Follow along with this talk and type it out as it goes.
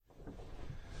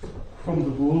From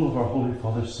the Bull of our Holy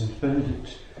Father St.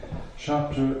 Benedict,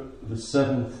 chapter the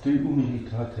 7th, De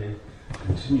Humilitate,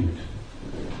 continued.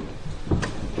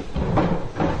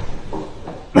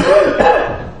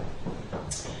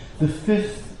 The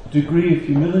fifth degree of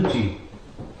humility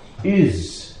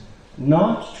is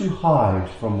not to hide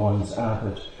from one's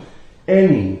abbot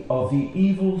any of the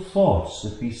evil thoughts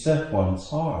that beset one's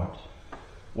heart,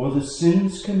 or the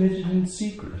sins committed in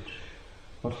secret,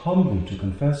 but humbly to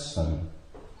confess them,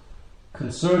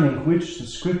 concerning which the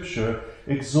Scripture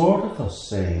exhorteth us,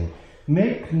 saying,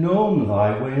 Make known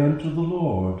thy way unto the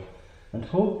Lord, and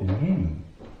hope in him.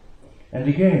 And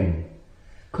again,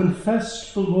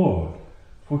 Confess the Lord,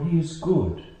 for he is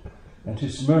good, and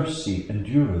his mercy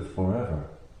endureth forever.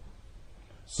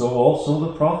 So also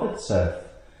the prophet saith,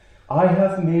 I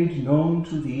have made known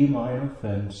to thee mine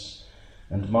offence,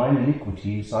 and mine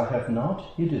iniquities I have not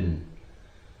hidden.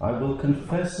 I will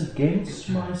confess against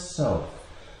myself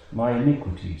my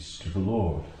iniquities to the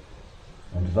Lord,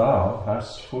 and thou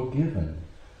hast forgiven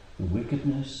the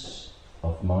wickedness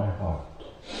of my heart.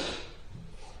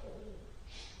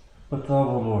 But thou,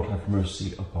 O Lord, have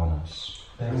mercy upon us.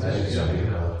 Thanks be to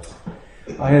God.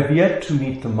 I have yet to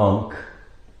meet the monk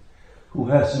who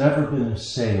has never been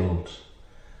assailed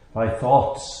by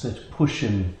thoughts that push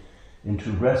him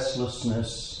into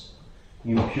restlessness,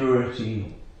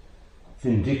 impurity,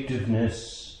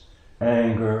 vindictiveness,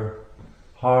 anger,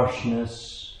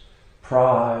 harshness,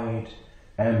 pride,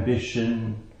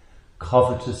 ambition,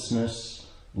 covetousness,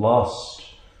 lust,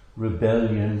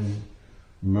 rebellion,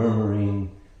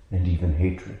 murmuring, and even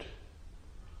hatred.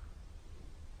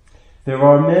 There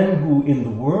are men who in the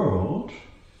world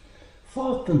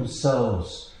thought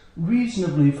themselves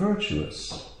reasonably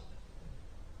virtuous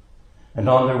and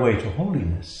on their way to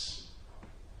holiness.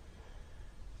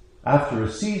 After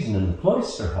a season in the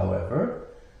cloister, however,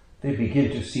 they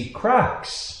begin to see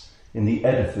cracks in the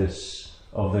edifice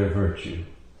of their virtue.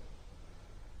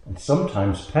 And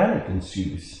sometimes panic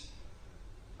ensues.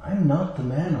 I'm not the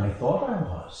man I thought I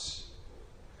was.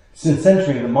 Since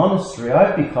entering the monastery,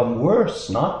 I've become worse,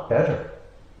 not better.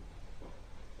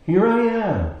 Here I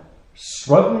am,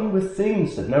 struggling with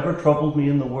things that never troubled me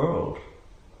in the world.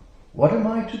 What am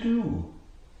I to do?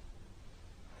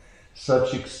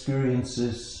 Such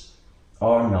experiences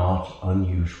are not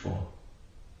unusual.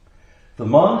 The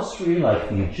monastery, like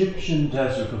the Egyptian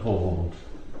desert of old,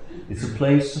 is a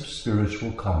place of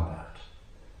spiritual combat.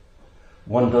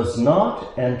 One does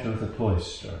not enter the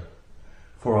cloister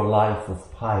for a life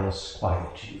of pious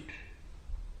quietude.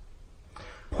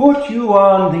 Put you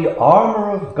on the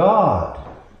armor of God,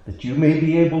 that you may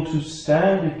be able to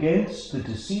stand against the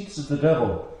deceits of the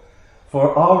devil.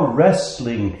 For our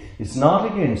wrestling is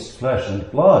not against flesh and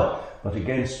blood, but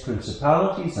against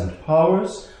principalities and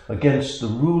powers, against the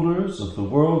rulers of the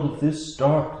world of this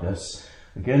darkness,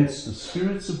 against the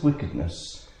spirits of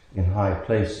wickedness in high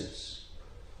places.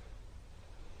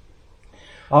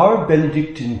 Our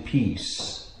Benedictine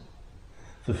peace,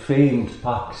 the famed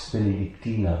Pax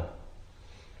Benedictina,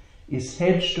 is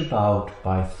hedged about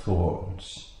by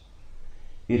thorns.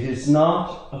 It is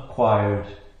not acquired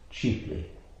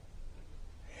cheaply.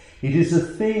 It is a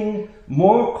thing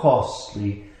more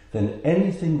costly than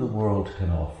anything the world can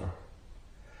offer.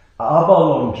 Abba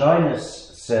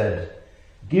Longinus said,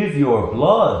 Give your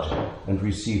blood and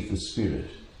receive the Spirit.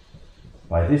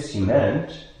 By this he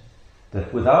meant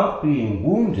that without being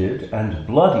wounded and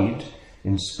bloodied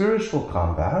in spiritual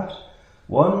combat,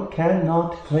 one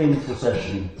cannot claim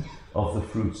possession of the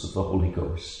fruits of the Holy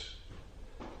Ghost.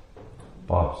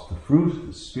 But the fruit of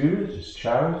the Spirit is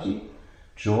charity,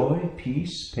 joy,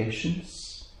 peace,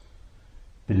 patience,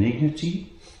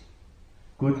 benignity,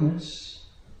 goodness,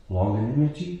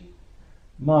 longanimity,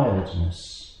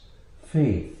 mildness,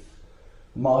 faith,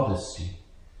 modesty,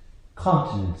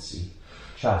 continency,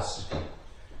 chastity.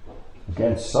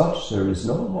 Against such there is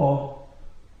no law.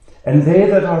 And they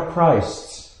that are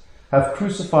Christ's have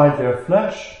crucified their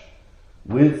flesh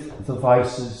with the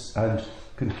vices and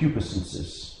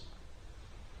concupiscences.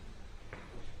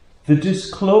 The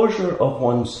disclosure of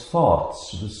one's thoughts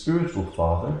to the spiritual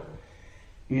father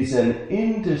is an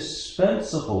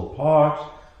indispensable part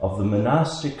of the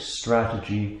monastic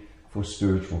strategy for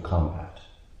spiritual combat.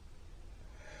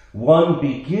 One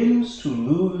begins to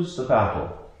lose the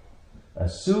battle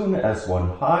as soon as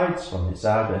one hides from his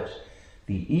abbot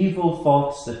the evil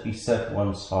thoughts that beset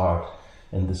one's heart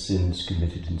and the sins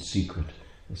committed in secret,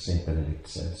 as St. Benedict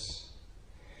says.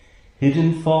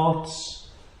 Hidden thoughts,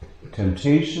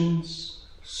 temptations,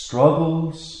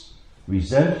 struggles,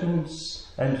 resentments,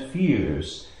 and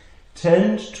fears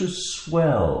tend to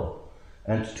swell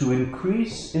and to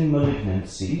increase in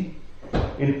malignancy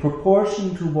in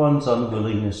proportion to one's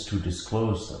unwillingness to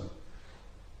disclose them.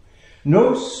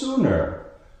 No sooner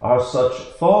are such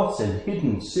thoughts and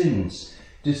hidden sins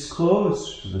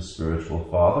disclosed to the spiritual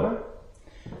father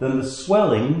than the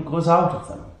swelling goes out of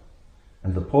them,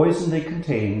 and the poison they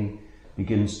contain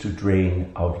begins to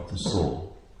drain out of the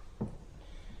soul.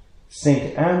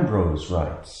 St. Ambrose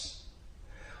writes,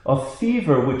 "A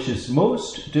fever which is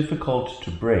most difficult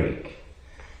to break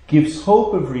gives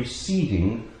hope of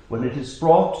receding when it is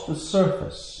brought to the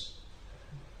surface.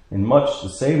 In much the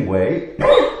same way,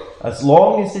 as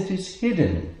long as it is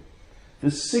hidden,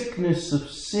 the sickness of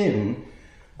sin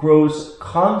grows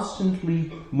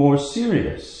constantly more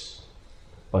serious,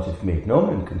 but if made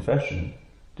known in confession,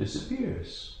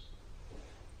 disappears."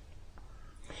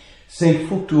 St.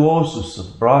 Fructuosus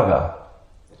of Braga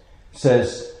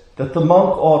says that the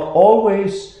monk ought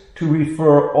always to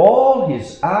refer all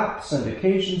his acts and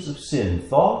occasions of sin,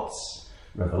 thoughts,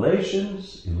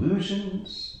 revelations,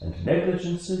 illusions, and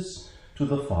negligences, to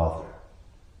the Father.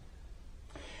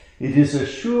 It is a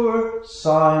sure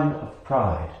sign of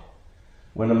pride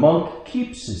when a monk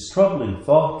keeps his troubling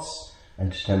thoughts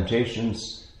and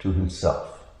temptations to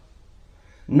himself.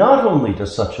 Not only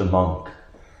does such a monk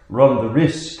run the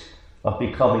risk of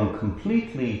becoming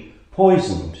completely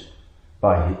poisoned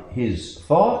by his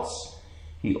thoughts,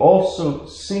 he also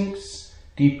sinks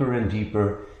deeper and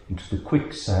deeper into the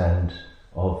quicksand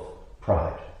of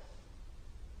pride.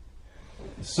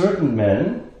 Certain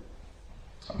men,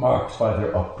 marked by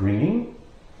their upbringing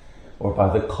or by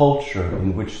the culture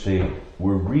in which they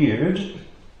were reared,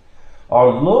 are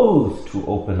loath to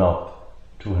open up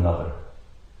to another.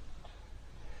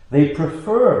 They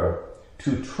prefer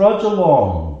to trudge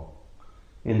along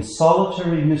in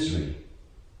solitary misery,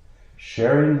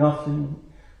 sharing nothing,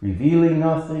 revealing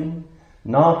nothing,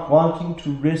 not wanting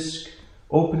to risk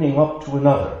opening up to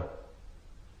another.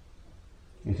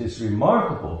 It is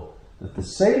remarkable that the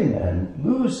same man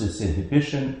loses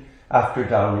inhibition after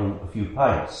downing a few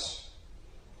pints.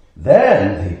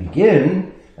 Then they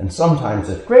begin, and sometimes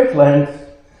at great length,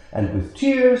 and with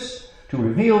tears, to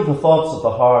reveal the thoughts of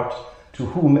the heart to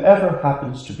whomever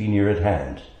happens to be near at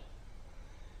hand.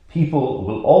 People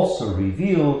will also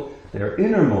reveal their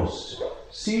innermost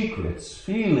secrets,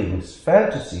 feelings,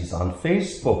 fantasies on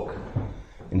Facebook,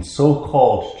 in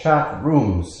so-called chat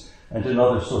rooms, and in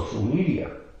other social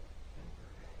media.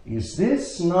 Is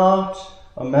this not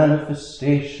a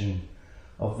manifestation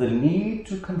of the need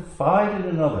to confide in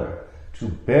another, to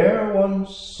bare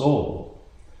one's soul?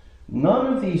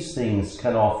 None of these things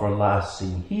can offer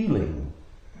lasting healing,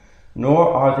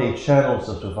 nor are they channels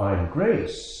of divine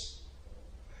grace.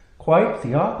 Quite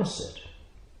the opposite.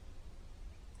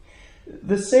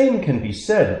 The same can be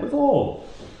said, with all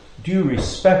due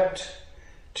respect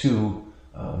to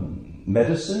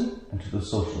medicine and to the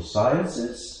social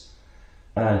sciences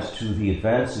and to the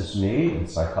advances made in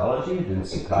psychology and in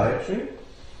psychiatry.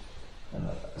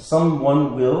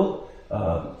 Someone will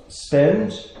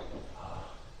spend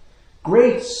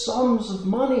great sums of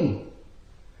money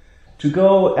to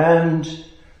go and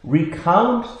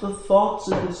recount the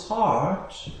thoughts of his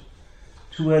heart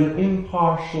to an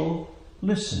impartial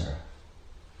listener.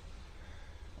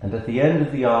 And at the end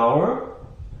of the hour,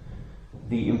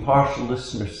 the impartial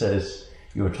listener says,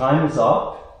 "Your time is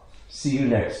up, see you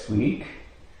next week."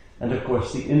 And of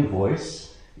course the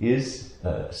invoice is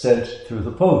sent through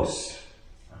the post.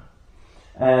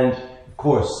 And of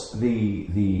course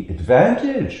the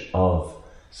advantage of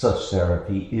such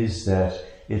therapy is that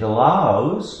it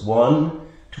allows one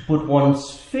to put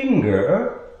one's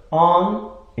finger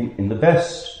on, in the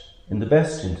best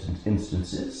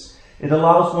instances, it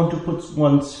allows one to put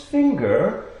one's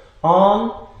finger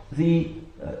on the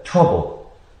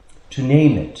trouble, to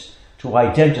name it, to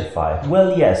identify it.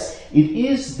 Well, yes, it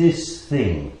is this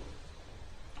thing,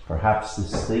 perhaps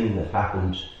this thing that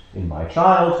happened in my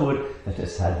childhood that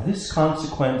has had this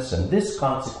consequence,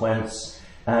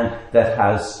 and that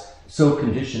has so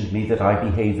conditioned me that I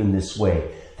behave in this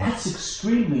way. That's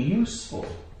extremely useful.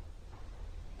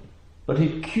 But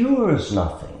it cures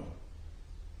nothing.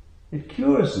 It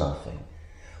cures nothing.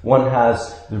 One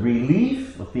has the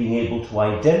relief of being able to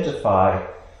identify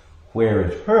where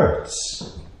it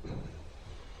hurts.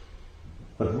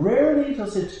 But rarely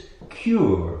does it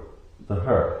cure the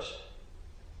hurt.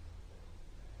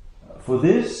 For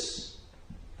this,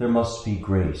 there must be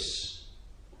grace.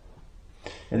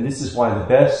 And this is why the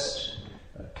best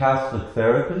Catholic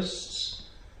therapists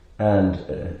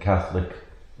and Catholic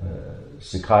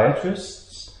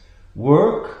psychiatrists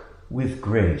work with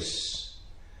grace.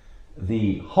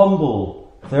 The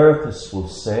humble therapist will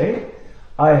say,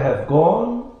 "I have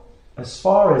gone as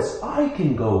far as I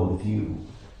can go with you.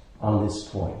 on this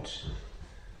point.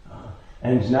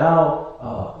 And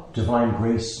now divine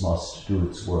grace must do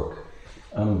its work.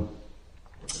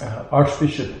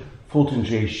 Archbishop Fulton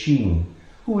J. Sheen,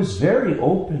 who is very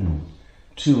open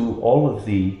to all of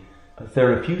the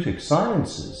therapeutic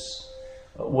sciences,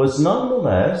 was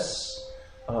nonetheless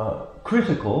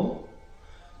critical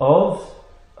of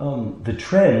the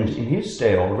trend in his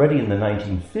day, already in the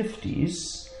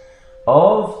 1950s,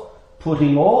 of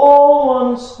putting all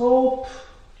one's hope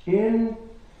in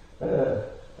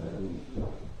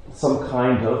some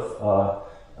kind of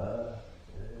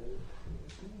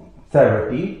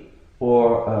therapy,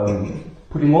 or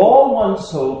putting all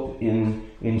one's hope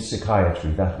in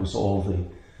psychiatry. That was all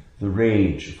the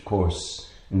rage, of course,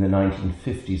 in the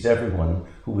 1950s. Everyone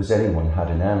who was anyone had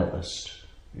an analyst.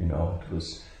 You know, it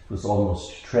was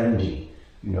almost trendy.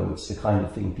 You know, it's the kind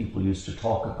of thing people used to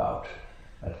talk about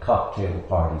at cocktail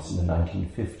parties in the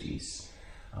 1950s.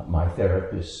 My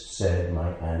therapist said, my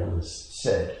analyst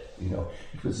said. You know,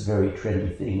 it was a very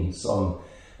trendy thing in some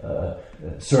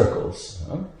circles.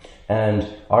 And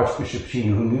Archbishop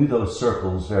Sheen, who knew those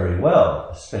circles very well,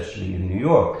 especially in New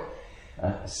York,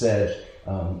 said,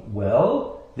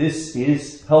 well, this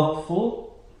is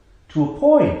helpful to a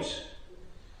point,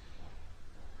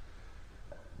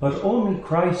 but only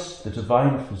Christ, the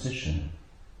divine physician,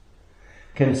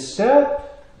 can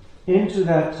step into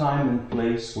that time and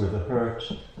place where the hurt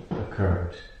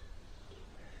occurred.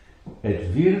 Et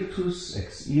virtus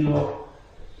ex illo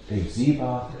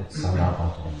exibat et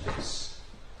sanabat omnes.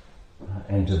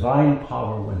 And divine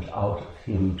power went out of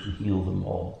him to heal them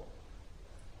all.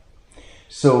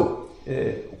 So,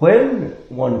 when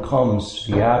one comes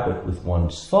to the abbot with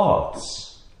one's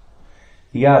thoughts,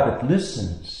 the abbot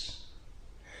listens.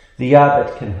 The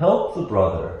abbot can help the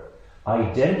brother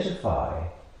identify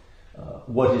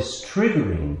what is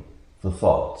triggering the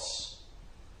thoughts.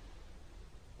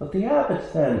 But the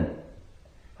abbot then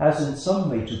has in some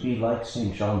way to be like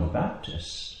St. John the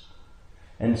Baptist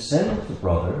and send the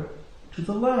brother to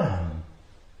the Lamb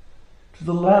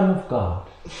of God,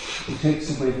 who takes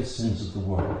away the sins of the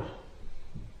world.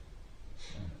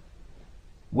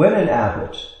 When an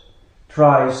abbot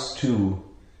tries to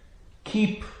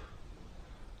keep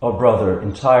a brother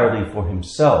entirely for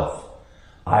himself,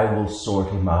 I will sort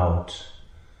him out.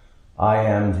 I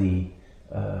am the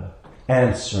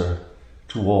answer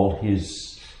to all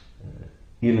his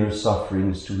inner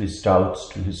sufferings, to his doubts,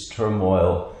 to his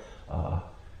turmoil.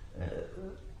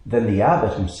 Then the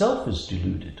abbot himself is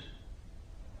deluded.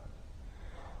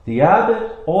 The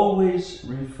abbot always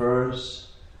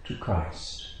refers to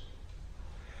Christ.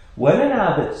 When an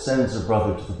abbot sends a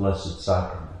brother to the Blessed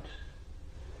Sacrament,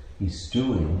 he's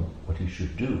doing what he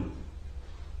should do.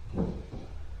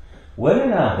 When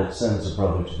an abbot sends a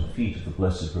brother to the feet of the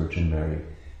Blessed Virgin Mary,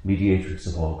 mediatrix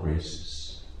of all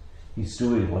graces, he's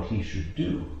doing what he should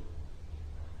do.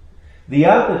 The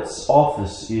abbot's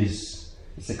office is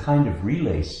a kind of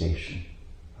relay station.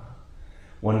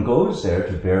 One goes there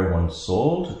to bare one's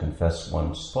soul, to confess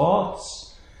one's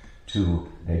thoughts, to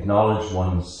acknowledge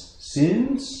one's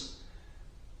sins.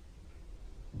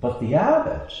 But the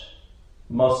abbot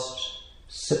must,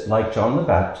 like John the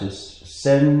Baptist,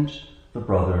 send the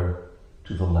brother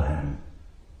to the Lamb.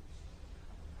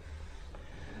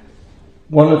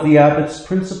 One of the abbot's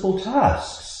principal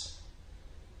tasks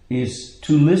is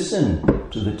to listen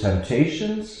to the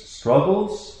temptations,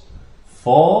 struggles,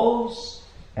 falls,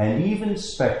 and even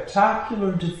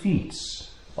spectacular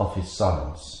defeats of his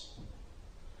sons.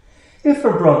 If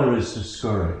a brother is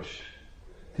discouraged,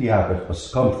 the abbot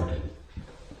must comfort him.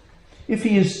 If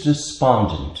he is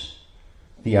despondent,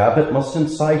 the abbot must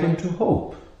incite him to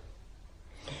hope.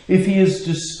 If he is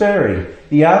despairing,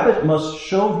 the abbot must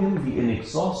show him the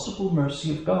inexhaustible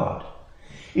mercy of God.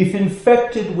 If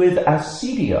infected with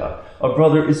acedia, a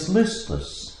brother is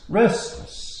listless,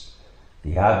 restless,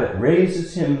 the abbot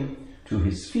raises him to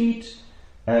his feet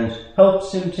and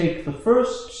helps him take the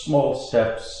first small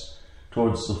steps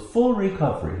towards the full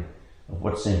recovery of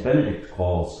what St. Benedict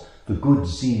calls the good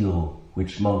zeal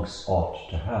which monks ought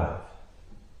to have.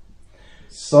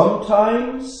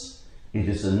 Sometimes it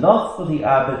is enough for the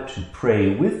abbot to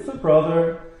pray with the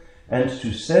brother and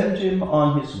to send him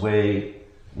on his way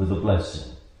with a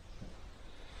blessing.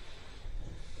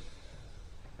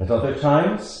 At other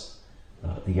times,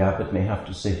 the abbot may have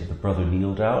to say to the brother,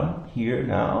 kneel down here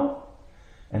now,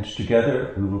 and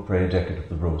together we will pray a decade of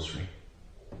the Rosary.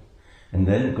 And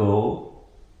then go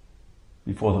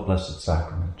before the Blessed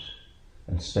Sacrament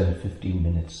and spend 15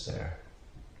 minutes there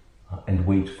and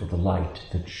wait for the light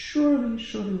that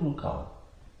surely will come.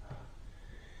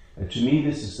 To me,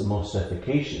 this is the most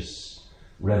efficacious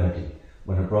remedy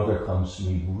when a brother comes to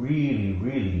me really,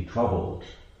 really troubled,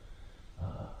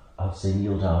 I'll say,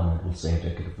 kneel down and we'll say a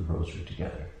decade of the Rosary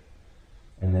together.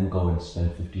 And then go and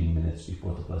spend 15 minutes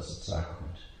before the Blessed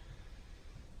Sacrament.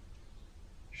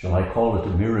 Shall I call it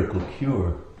a miracle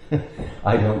cure?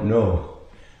 I don't know.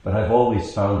 But I've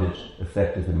always found it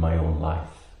effective in my own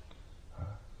life.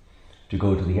 To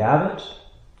go to the abbot,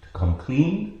 to come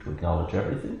clean, to acknowledge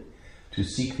everything, to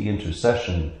seek the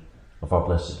intercession of our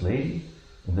Blessed Lady,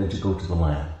 and then to go to the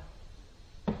Lamb.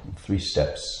 3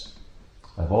 steps.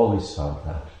 I've always found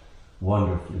that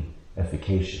wonderfully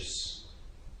efficacious.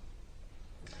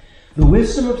 The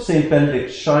wisdom of St.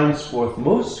 Benedict shines forth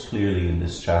most clearly in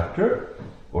this chapter,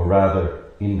 or rather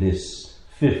in this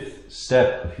 5th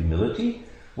step of humility.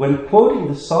 When quoting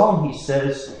the psalm, he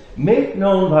says, "Make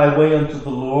known thy way unto the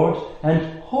Lord,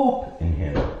 and hope in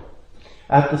him."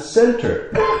 At the center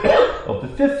of the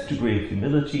 5th degree of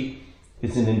humility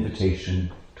is an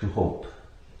invitation to hope.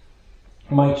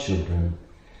 My children,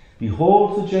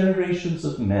 behold the generations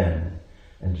of men,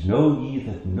 and know ye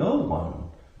that no one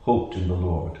hoped in the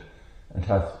Lord, and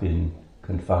hath been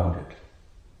confounded.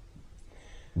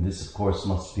 And this, of course,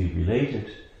 must be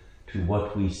related to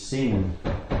what we sing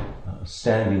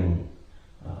standing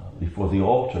before the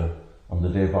altar on the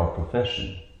day of our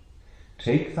profession.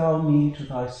 Take thou me to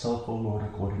thyself, O Lord,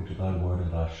 according to thy word,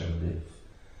 and I shall live.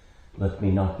 Let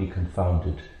me not be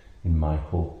confounded in my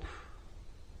hope.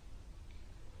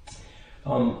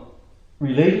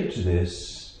 Related to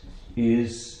this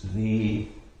is the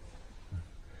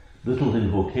little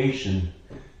invocation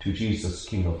to Jesus,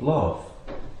 King of Love,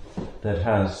 that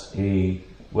has a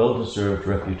well-deserved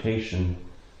reputation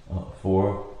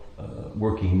for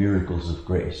working miracles of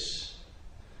grace.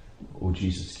 O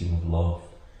Jesus, King of Love,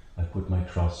 I put my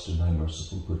trust in thy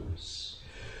merciful goodness.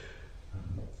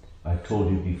 I've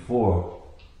told you before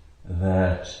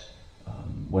that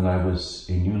when I was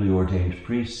a newly ordained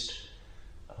priest,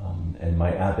 and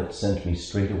my abbot sent me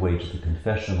straight away to the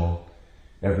confessional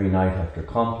every night after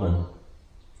Compline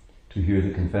to hear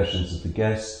the confessions of the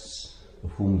guests,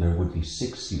 of whom there would be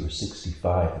 60 or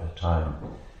 65 at a time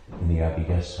in the Abbey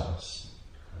guest house.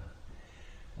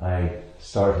 I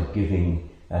started giving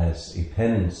as a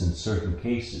penance in certain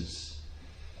cases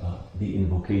the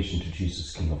invocation to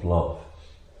Jesus, King of Love.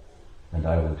 And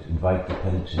I would invite the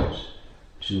penitent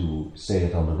to say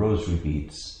it on the rosary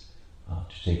beads,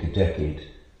 to take a decade.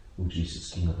 O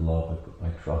Jesus, King of Love, I put my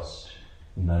trust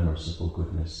in thy merciful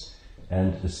goodness.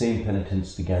 And the same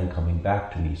penitents began coming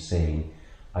back to me saying,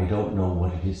 I don't know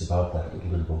what it is about that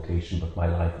little invocation, but my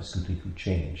life is completely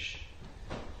changed.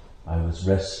 I was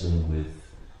wrestling with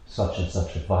such and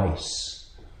such a vice,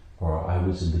 or I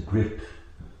was in the grip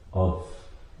of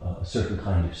a certain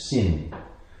kind of sin,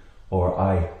 or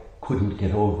I couldn't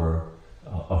get over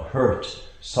a hurt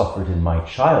suffered in my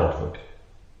childhood.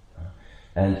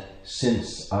 And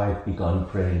since I've begun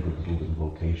praying the little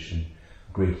invocation,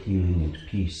 great healing and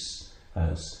peace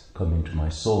has come into my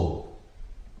soul.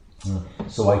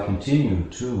 So I continue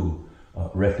to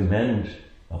recommend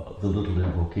the little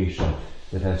invocation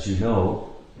that, as you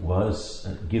know, was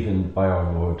given by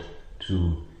our Lord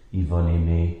to Yvonne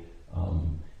Aimé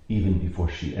even before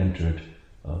she entered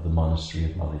the monastery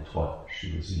of Malétroit.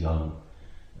 She was a young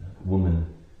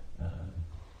woman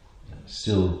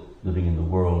still living in the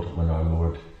world when our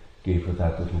Lord gave her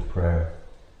that little prayer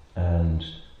and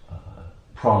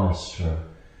promised her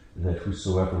that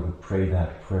whosoever would pray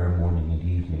that prayer morning and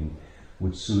evening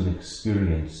would soon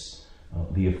experience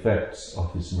the effects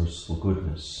of his merciful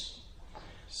goodness.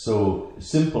 So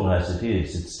simple as it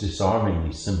is, it's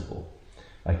disarmingly simple.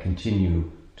 I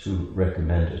continue to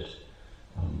recommend it,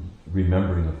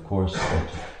 remembering, of course, that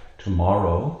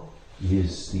tomorrow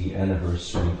is the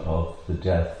anniversary of the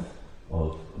death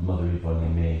of Mother Yvonne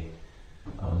Aimé.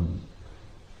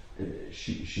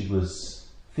 She was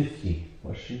 50,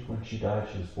 was she, when she died?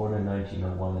 She was born in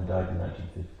 1901 and died in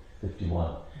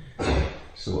 1951.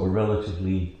 So a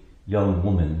relatively young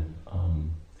woman,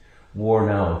 worn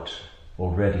out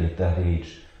already at that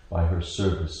age by her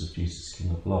service of Jesus,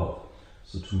 King of Love.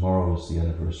 So tomorrow is the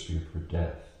anniversary of her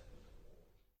death.